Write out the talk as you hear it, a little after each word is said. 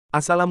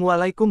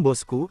Assalamualaikum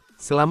bosku,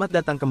 selamat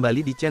datang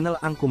kembali di channel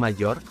Angku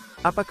Major.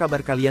 Apa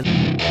kabar kalian?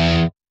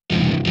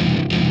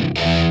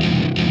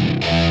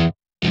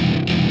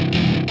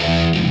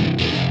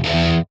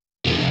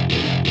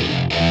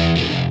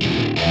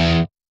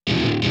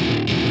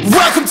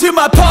 Welcome to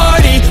my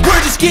party,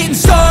 we're just getting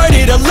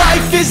started. A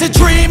life is a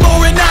dream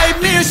or a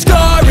nightmare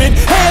scarring.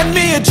 Hand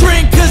me a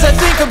drink cause I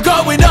think I'm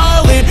going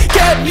all in.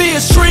 Get me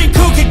a shrink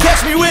who can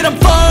catch me when I'm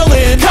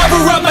falling.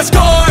 Cover up my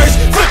scars,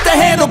 flip the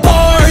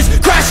handlebars.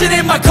 Crashing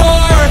in my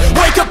car,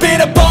 wake up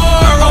in a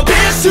bar. I'll be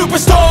a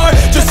superstar,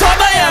 just on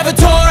my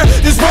avatar.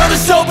 This world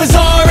is so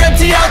bizarre,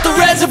 empty out the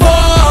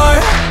reservoir.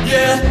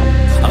 Yeah,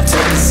 I'm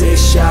taking 6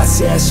 shots,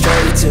 yeah,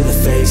 straight to the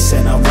face.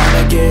 And I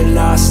wanna get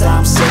lost,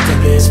 I'm sick of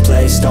this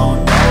place.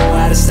 Don't know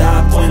how to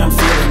stop when I'm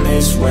feeling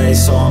this way.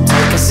 So I'm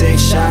taking 6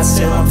 shots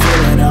till I'm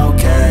feeling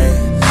okay.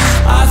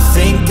 I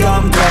think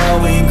I'm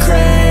going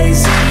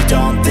crazy,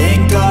 don't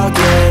think I'll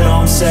get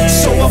home safe.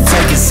 So I'm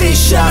taking 6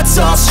 shots,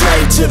 all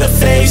straight to the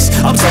face.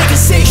 I'm taking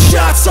 6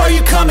 shots, are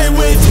you coming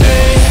with me?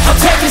 I'm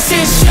taking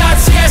 6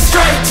 shots, yeah,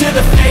 straight to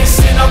the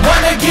face. And I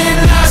wanna get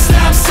lost,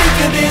 I'm sick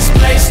of this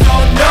place.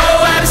 Don't know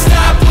how to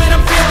stop when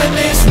I'm feeling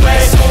this way.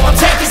 So I'm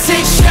taking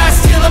 6 shots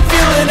till I'm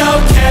feeling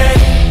okay.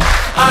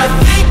 I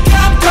think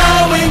I'm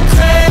going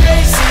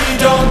crazy,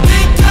 don't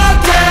think I'll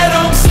get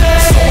home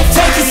safe. So I'm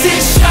taking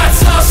 6 shots,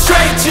 all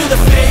straight to the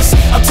face.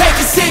 I'm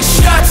taking 6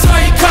 shots, are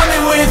you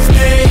coming with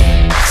me?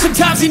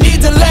 Sometimes you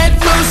need to let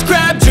loose,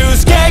 grab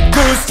juice, get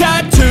goose,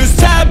 tattoos,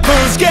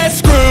 taboos, get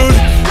screwed.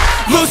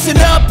 Loosen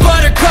up,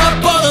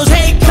 buttercup, all those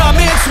hate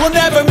comments will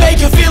never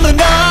make you feel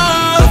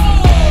enough.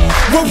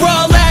 We're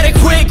all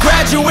adequate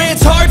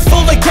graduates, heart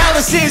full of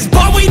calluses,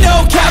 but we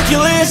know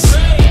calculus.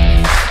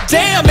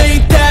 Damn,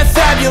 ain't that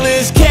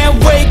fabulous?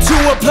 Can't wait to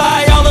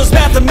apply all those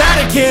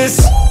mathematicus.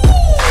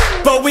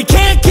 But we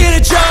can't get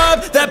a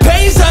job that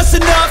pays us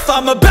enough.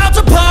 I'm about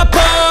to pop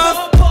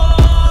off.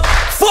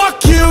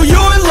 Fuck you,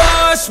 you're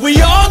lost.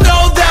 We all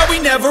know that we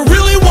never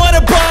really want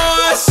a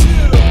boss.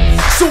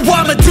 So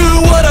I'ma do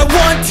what I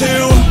want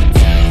to,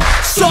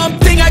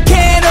 something I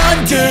can't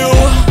undo.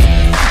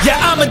 Yeah,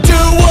 I'ma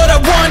do what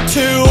I want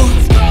to,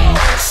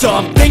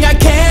 something I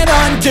can't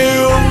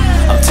undo.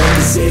 I'm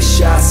taking 6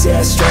 shots,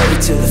 yeah,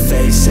 straight to the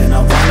face. And I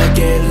wanna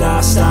get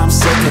lost, I'm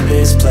sick of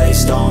this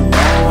place. Don't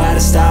know how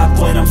to stop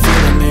when I'm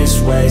feeling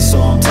this way.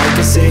 So I'm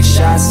taking 6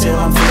 shots till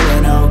I'm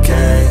feeling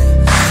okay.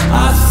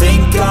 I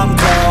think I'm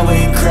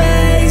going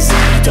crazy,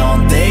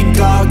 don't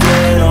think I'll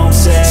get home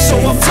safe. So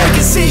I'm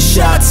taking 6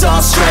 shots,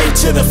 all straight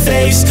to the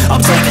face. I'm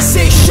taking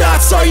 6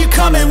 shots, are you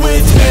coming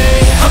with me?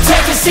 I'm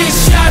taking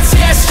 6 shots,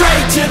 yeah,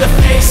 straight to the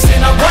face.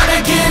 And I wanna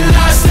get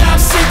lost, I'm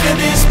sick of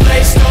this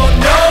place. Don't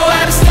know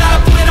how to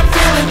stop when I'm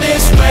feeling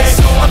this way.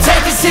 So I'm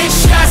taking 6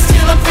 shots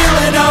till I'm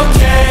feeling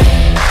okay.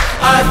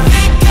 I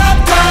think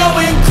I'm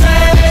going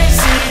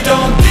crazy,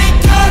 don't think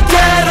I'll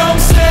get home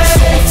safe.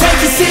 So I'm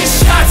taking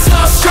 6 shots,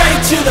 all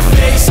straight to the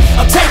face.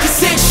 I'm taking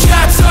 6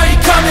 shots, are you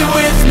coming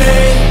with me?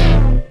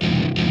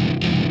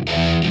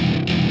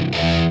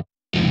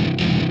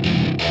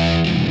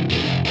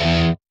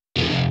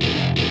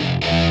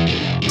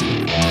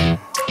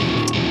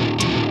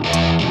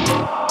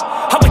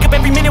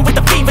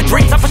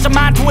 Dreams, I push a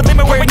mind to a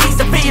limit where it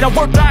needs to be. I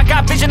work blind,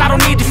 got vision I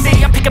don't need to see.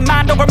 I'm picking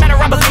mind over matter,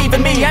 I believe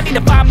in me. I need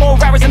to find more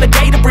hours in the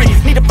day to breathe.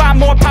 Need to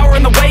find more power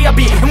in the way I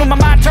be. And when my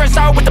mind turns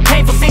sour with the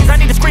painful scenes, I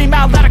need to scream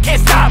out loud, I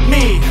can't stop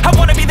me. I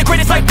wanna be the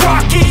greatest like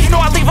Rocky. You know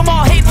I leave them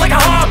all hating like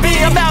a hobby.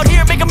 I'm out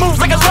here making moves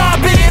like a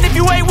lobby. And if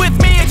you ain't with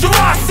me, it's your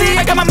loss. See,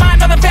 I got my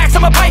mind on the facts,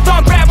 I'm a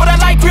python. Grab what I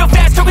like real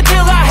fast, choke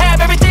until I have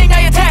everything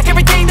I attack.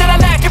 Everything that I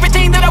lack,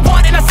 everything that I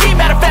want, and I see,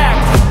 matter of fact.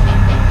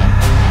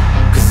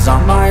 Cause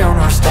I'm my own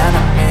worst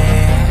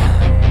enemy,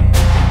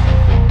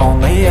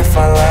 only if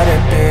I let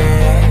it be.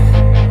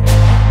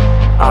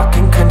 I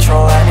can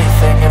control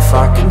anything if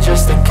I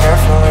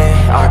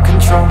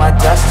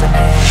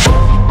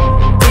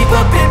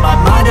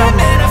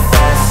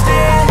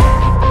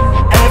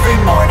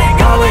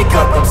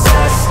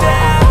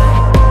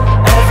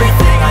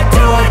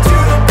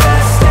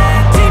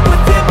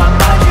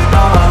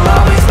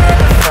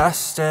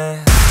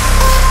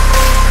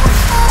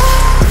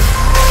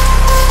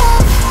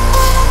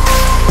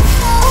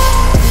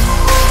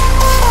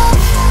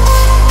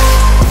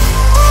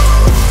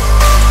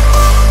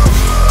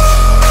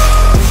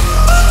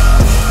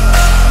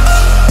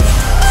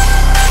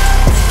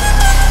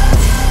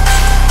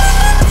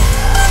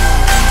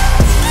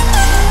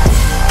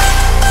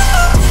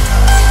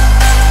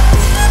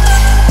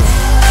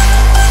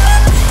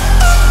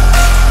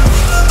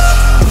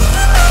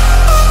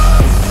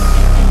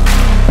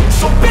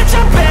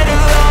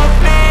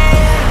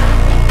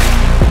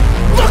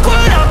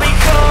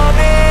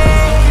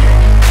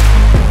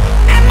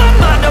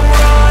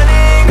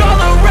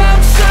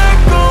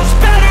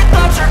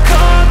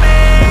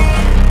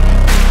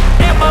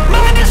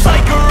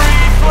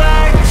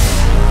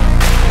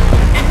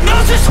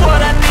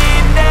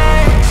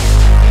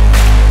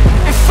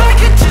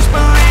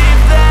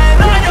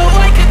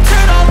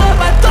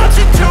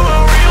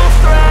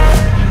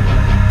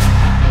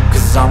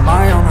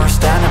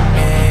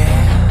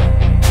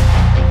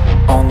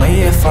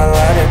if I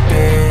let it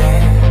be.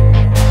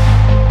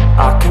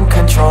 I can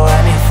control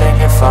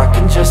anything if I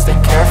can just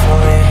think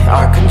carefully.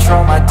 I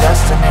control my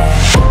destiny.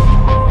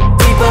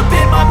 Deep up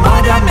in my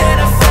mind I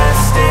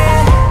manifest it.